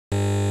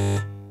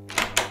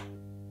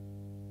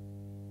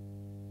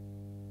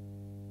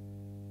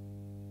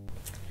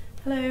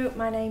Hello,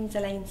 my name's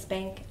Elaine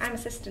Spink. I'm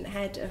Assistant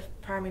Head of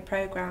Primary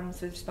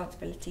Programmes with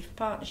responsibility for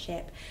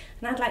partnership,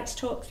 and I'd like to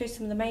talk through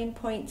some of the main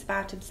points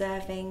about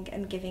observing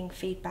and giving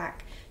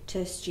feedback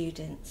to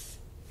students.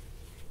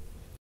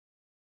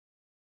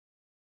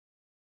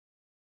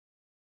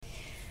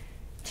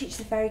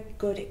 Teachers are very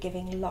good at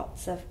giving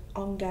lots of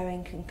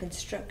ongoing and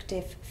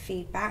constructive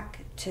feedback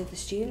to the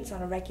students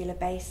on a regular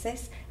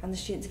basis, and the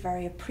students are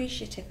very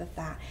appreciative of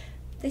that.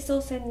 This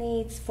also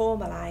needs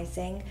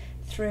formalising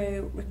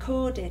through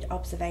recorded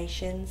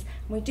observations,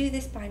 and we do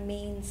this by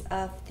means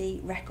of the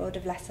record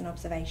of lesson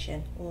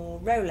observation, or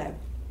ROLO.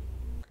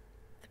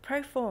 The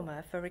pro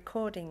forma for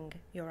recording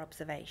your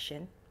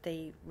observation,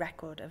 the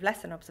record of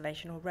lesson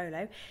observation, or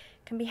ROLO,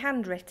 can be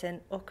handwritten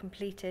or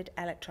completed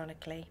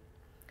electronically.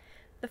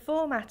 The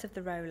format of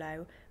the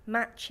ROLO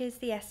matches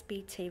the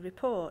SBT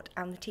report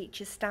and the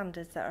teacher's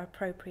standards that are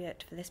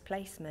appropriate for this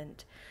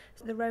placement.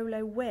 So the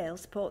ROLO will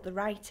support the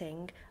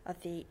writing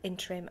of the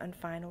interim and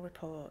final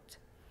report.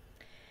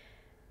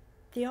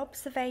 The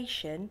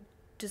observation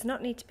does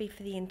not need to be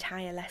for the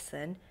entire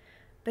lesson,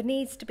 but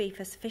needs to be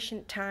for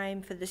sufficient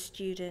time for the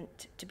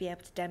student to be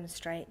able to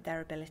demonstrate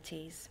their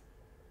abilities.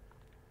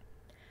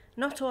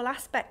 Not all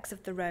aspects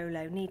of the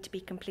ROLO need to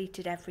be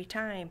completed every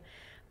time,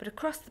 but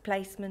across the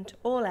placement,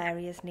 all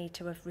areas need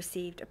to have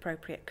received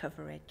appropriate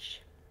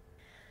coverage.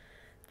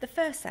 The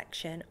first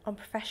section on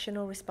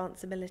professional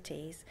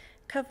responsibilities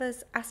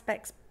covers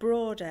aspects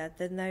broader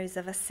than those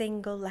of a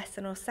single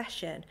lesson or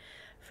session.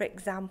 For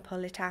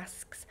example, it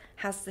asks,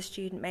 has the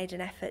student made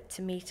an effort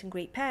to meet and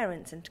greet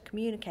parents and to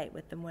communicate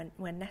with them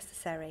when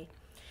necessary?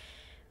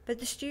 But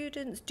the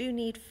students do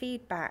need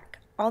feedback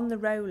on the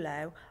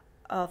ROLO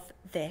of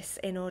this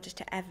in order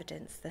to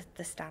evidence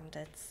the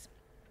standards.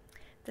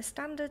 The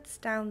standards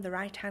down the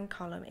right-hand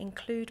column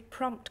include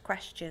prompt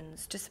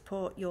questions to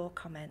support your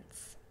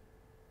comments.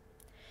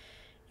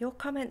 Your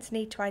comments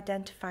need to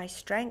identify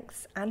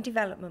strengths and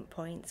development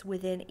points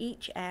within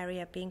each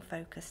area being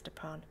focused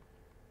upon.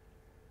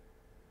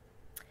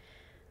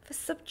 For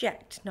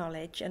subject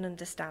knowledge and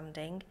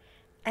understanding,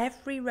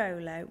 every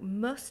ROLO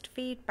must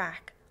feed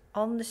back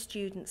on the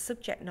student's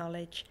subject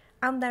knowledge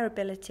and their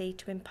ability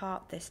to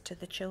impart this to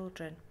the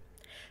children.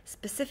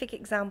 Specific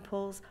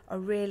examples are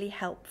really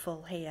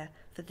helpful here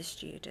for the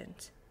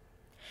student.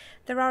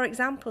 There are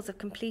examples of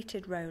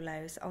completed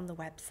ROLOs on the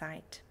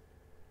website.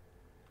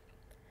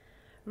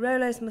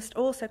 ROLOs must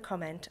also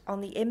comment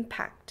on the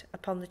impact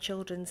upon the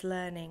children's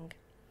learning.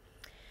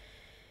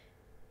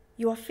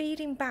 You are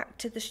feeding back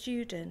to the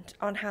student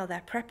on how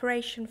their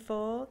preparation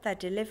for, their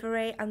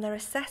delivery and their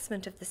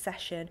assessment of the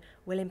session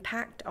will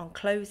impact on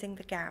closing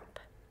the gap.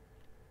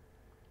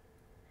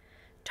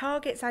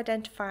 Targets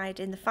identified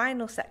in the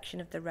final section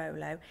of the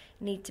ROLO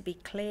need to be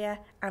clear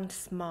and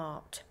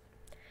smart.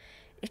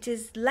 It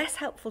is less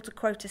helpful to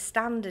quote a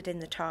standard in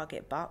the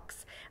target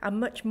box and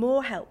much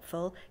more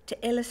helpful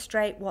to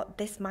illustrate what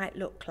this might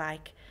look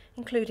like,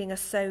 including a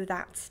 "so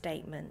that"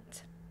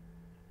 statement.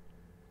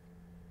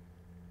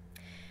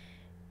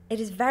 It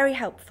is very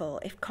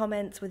helpful if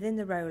comments within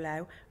the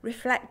ROLO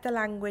reflect the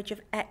language of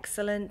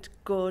excellent,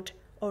 good,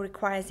 or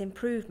requires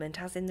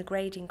improvement, as in the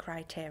grading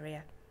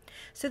criteria,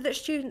 so that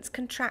students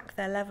can track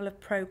their level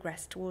of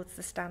progress towards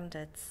the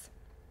standards.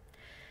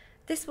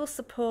 This will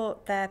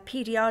support their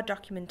PDR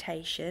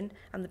documentation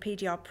and the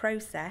PDR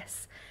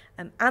process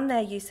and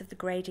their use of the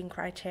grading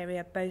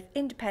criteria both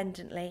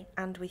independently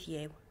and with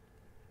you.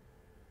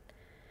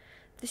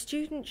 The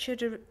student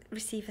should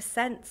receive a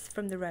sense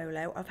from the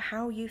ROLO of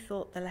how you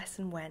thought the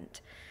lesson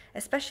went,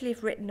 especially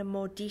if written and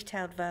more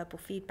detailed verbal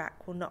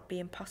feedback will not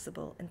be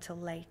possible until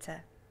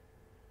later.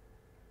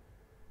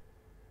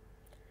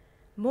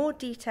 More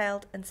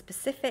detailed and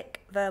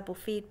specific verbal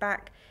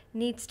feedback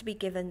needs to be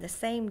given the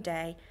same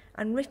day,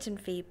 and written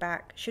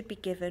feedback should be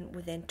given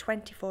within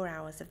 24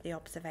 hours of the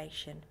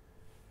observation.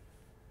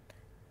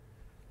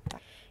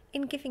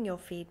 In giving your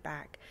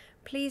feedback,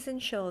 please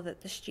ensure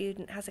that the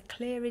student has a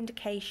clear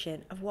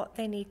indication of what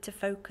they need to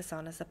focus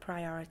on as a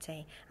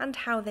priority and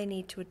how they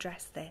need to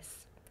address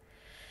this.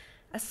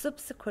 A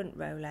subsequent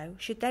ROLO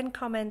should then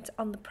comment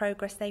on the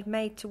progress they've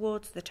made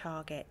towards the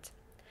target.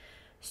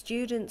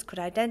 Students could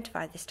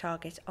identify this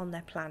target on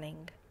their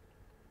planning.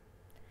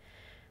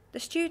 The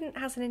student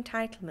has an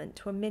entitlement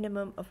to a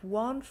minimum of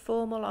one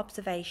formal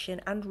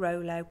observation and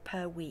ROLO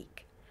per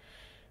week.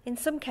 In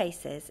some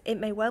cases, it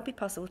may well be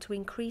possible to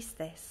increase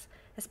this,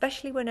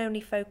 especially when only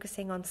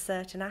focusing on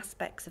certain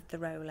aspects of the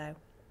ROLO.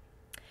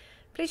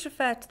 Please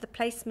refer to the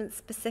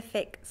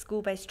placement-specific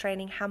school-based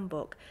training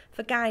handbook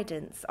for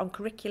guidance on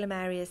curriculum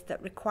areas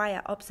that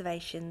require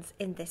observations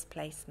in this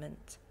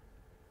placement.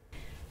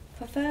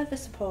 For further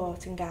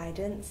support and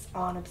guidance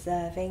on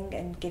observing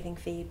and giving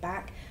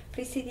feedback,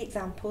 please see the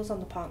examples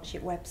on the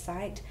Partnership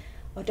website,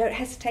 or don't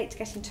hesitate to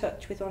get in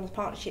touch with one of the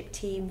Partnership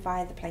team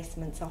via the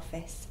Placements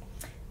office.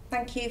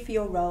 Thank you for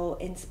your role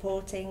in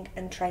supporting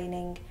and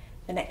training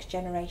the next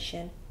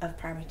generation of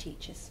primary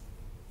teachers.